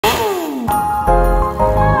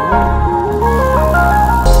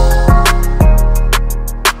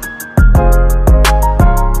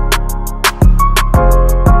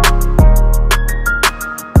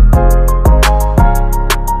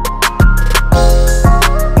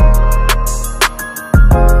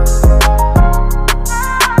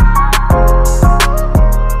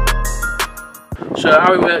So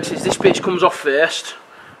how it works is this bit comes off first.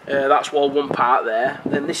 That's all one part there.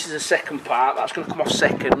 Then this is the second part. That's going to come off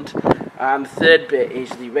second. And the third bit is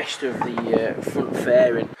the rest of the front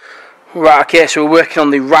fairing. Right, okay, so we're working on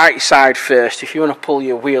the right side first. If you want to pull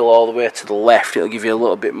your wheel all the way to the left, it'll give you a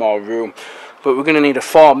little bit more room. But we're going to need a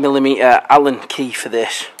 4mm Allen key for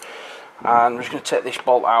this. And we're just going to take this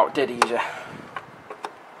bolt out, dead easy.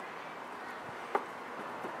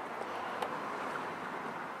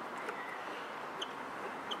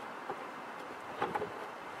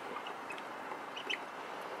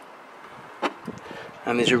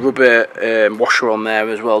 And there's a rubber washer on there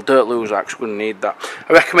as well. Don't lose that, because we're going to need that.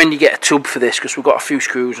 I recommend you get a tub for this, because we've got a few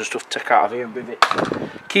screws and stuff to take out of here and rivet.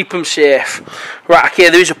 Keep them safe. Right, okay,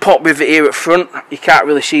 there is a pop rivet here at front. You can't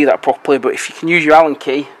really see that properly, but if you can use your Allen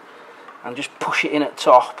key and just push it in at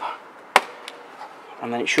top,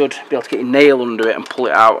 and then it should be able to get your nail under it and pull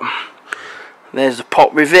it out. There's the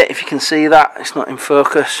pop rivet, if you can see that. It's not in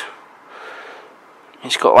focus.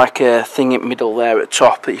 It's got like a thing in the middle there at the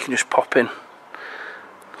top that you can just pop in.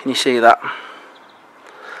 Can you see that?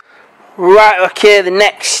 Right, okay, the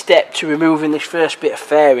next step to removing this first bit of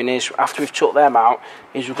fairing is, after we've took them out,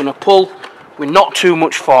 is we're going to pull with not too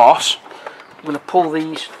much force. We're going to pull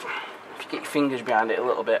these, if you get your fingers behind it a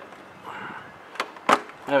little bit.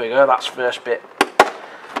 There we go, that's the first bit.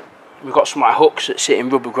 We've got some like hooks that sit in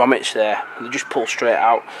rubber grommets there, and they just pull straight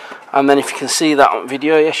out. And then if you can see that on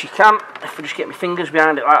video, yes you can, if I just get my fingers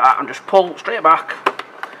behind it like that and just pull straight back.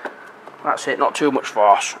 That's it, not too much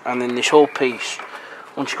force. And then this whole piece,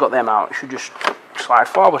 once you've got them out, it should just slide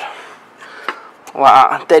forward.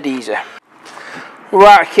 Like that, dead easy.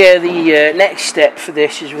 Right, okay, the next step for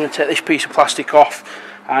this is we're going to take this piece of plastic off,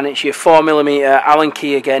 and it's your 4mm Allen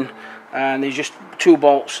key again. And there's just two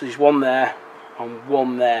bolts, there's one there and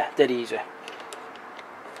one there, dead easy.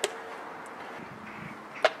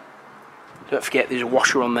 Don't forget there's a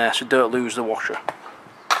washer on there, so don't lose the washer.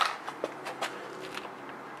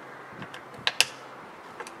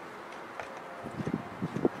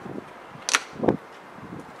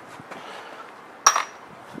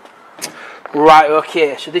 Right,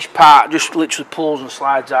 okay, so this part just literally pulls and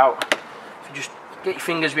slides out. If you just get your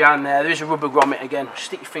fingers behind there, there's a rubber grommet again,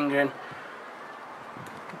 stick your finger in,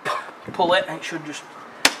 pull it, and it should just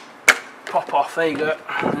pop off. There you go.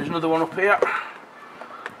 There's another one up here.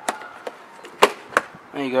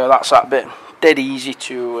 There you go, that's that bit. Dead easy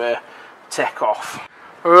to take off.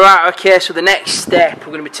 Right, okay, so the next step,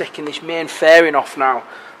 we're going to be taking this main fairing off now.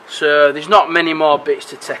 So there's not many more bits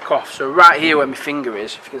to take off. So right here where my finger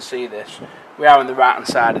is, if you can see this, we are on the right hand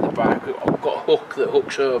side of the bike. We've got a hook that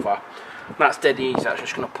hooks over. That's dead easy, that's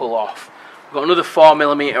just going to pull off. We've got another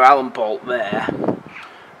 4mm Allen bolt there.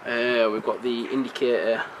 We've got the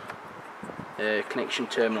indicator connection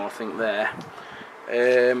terminal, I think, there.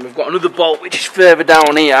 We've got another bolt which is further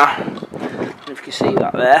down here. I don't know if you can see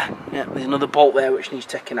that there. Yeah, there's another bolt there which needs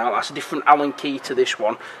taking out. That's a different Allen key to this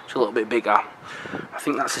one. It's a little bit bigger. I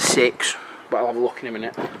think that's a 6, but I'll have a look in a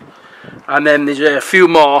minute. And then there's a few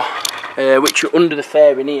more which are under the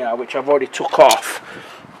fairing here, which I've already took off.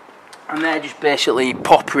 And they're just basically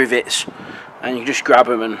pop rivets, and you just grab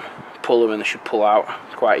them and pull them and they should pull out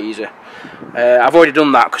quite easy. I've already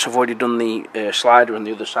done that because I've already done the slider on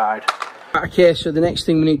the other side. Okay, so the next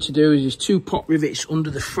thing we need to do is there's two pop rivets under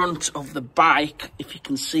the front of the bike. If you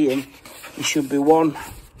can see them, there should be one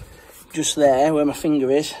just there where my finger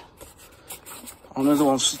is. Another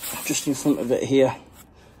one's just in front of it here.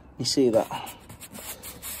 You see that?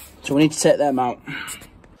 So we need to take them out.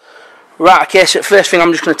 Right, okay, so the first thing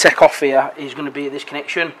I'm just going to take off here is going to be this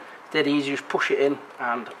connection. Dead easy, just push it in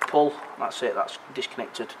and pull. That's it, that's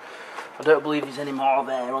disconnected. I don't believe there's any more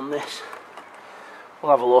there on this.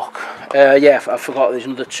 We'll have a look. Yeah, I forgot there's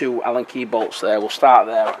another two Allen key bolts there. We'll start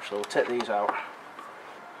there actually, we'll take these out.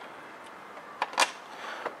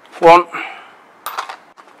 One.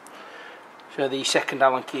 So the second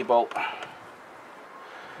Allen key bolt.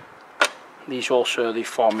 These also the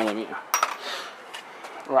 4mm.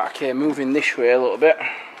 Right, okay, moving this way a little bit.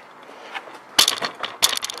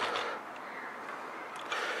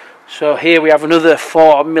 So here we have another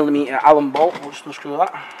 4mm Allen bolt. We'll just unscrew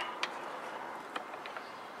that.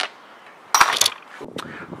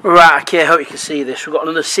 Right, okay, I hope you can see this. We've got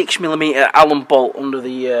another 6mm Allen bolt under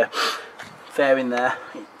the fairing there.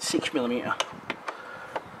 6mm.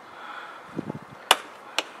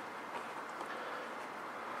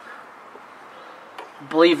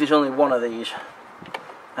 I believe there's only one of these,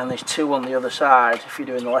 and there's two on the other side if you're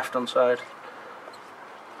doing the left hand side.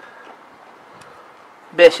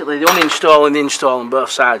 Basically the uninstall and the install on both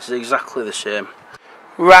sides is exactly the same.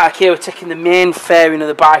 Right, okay, we're taking the main fairing of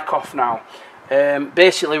the bike off now.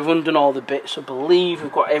 Basically we've undone all the bits. I believe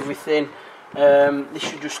we've got everything. This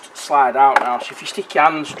should just slide out now, so if you stick your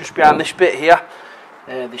hands just behind this bit here,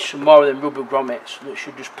 there's some more of them rubber grommets that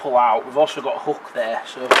should just pull out. We've also got a hook there,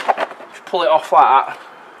 so just pull it off like that,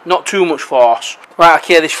 not too much force. Right,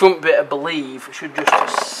 okay, this front bit I believe should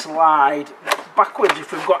just slide backwards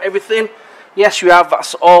if we've got everything. Yes, we have.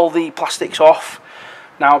 That's all the plastics off.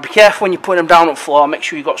 Now be careful when you put them down on the floor, make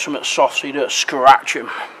sure you've got something soft so you don't scratch them.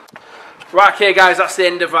 Right, okay guys, that's the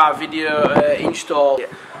end of our video install.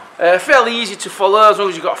 Fairly easy to follow as long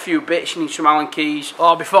as you've got a few bits. You need some Allen keys.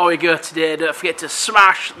 Oh, before we go today, don't forget to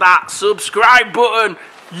smash that subscribe button.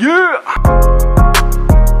 Yeah!